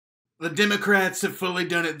The Democrats have fully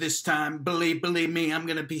done it this time. Believe me, I'm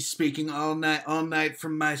gonna be speaking all night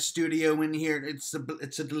from my studio in here. It's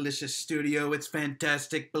a delicious studio. It's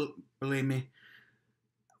fantastic. Believe me.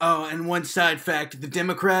 Oh, and one side fact: the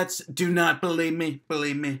Democrats do not believe me.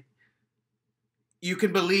 Believe me. You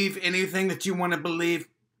can believe anything that you want to believe,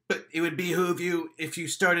 but it would behoove you if you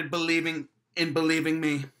started believing in believing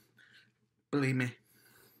me. Believe me.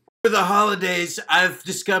 For the holidays, I've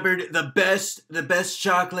discovered the best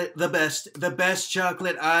chocolate, the best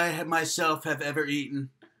chocolate I myself have ever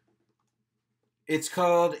eaten. It's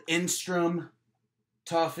called Instrum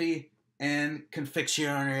Toffee and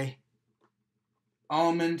Confectionery.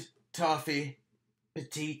 Almond, toffee,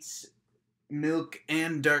 petites, milk,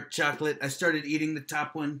 and dark chocolate. I started eating the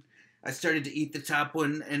top one. I started to eat the top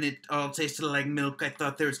one, and it all tasted like milk. I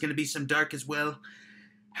thought there was going to be some dark as well.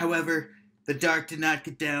 However, the dark did not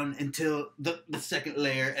get down until the second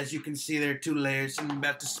layer. As you can see, there are 2 layers, and I'm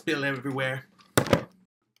about to spill everywhere.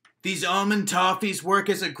 These almond toffees work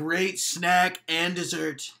as a great snack and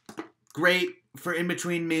dessert. Great for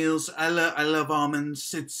in-between meals. I love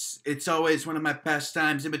almonds. It's always one of my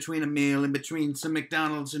pastimes in between a meal, in between some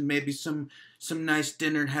McDonald's and maybe some nice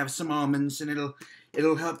dinner, and have some almonds, and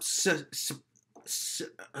it'll help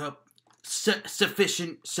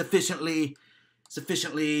sufficiently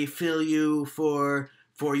fill you for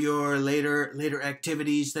your later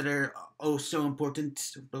activities that are oh so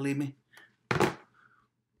important. Believe me.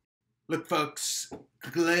 Look, folks,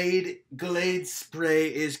 Glade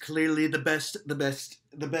spray is clearly the best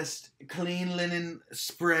clean linen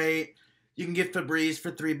spray. You can get Febreze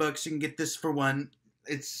for $3. You can get this for $1.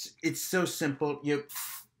 It's so simple. You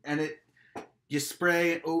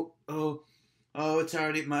spray it. Oh, it's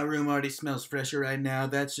already, my room already smells fresher right now.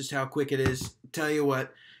 That's just how quick it is. Tell you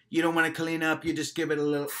what, you don't want to clean up. You just give it a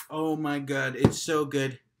little. Oh my God, it's so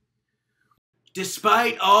good.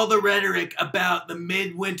 Despite all the rhetoric about the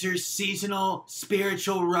midwinter seasonal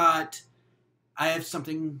spiritual rot, I have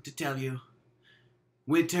something to tell you.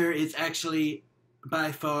 Winter is actually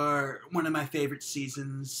by far one of my favorite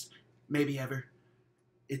seasons, maybe ever.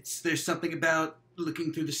 There's something about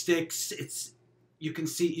looking through the sticks. You can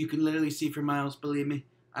literally see for miles, believe me.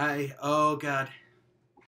 Oh God.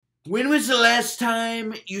 When was the last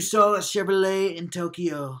time you saw a Chevrolet in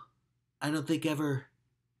Tokyo? I don't think ever.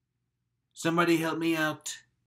 Somebody help me out.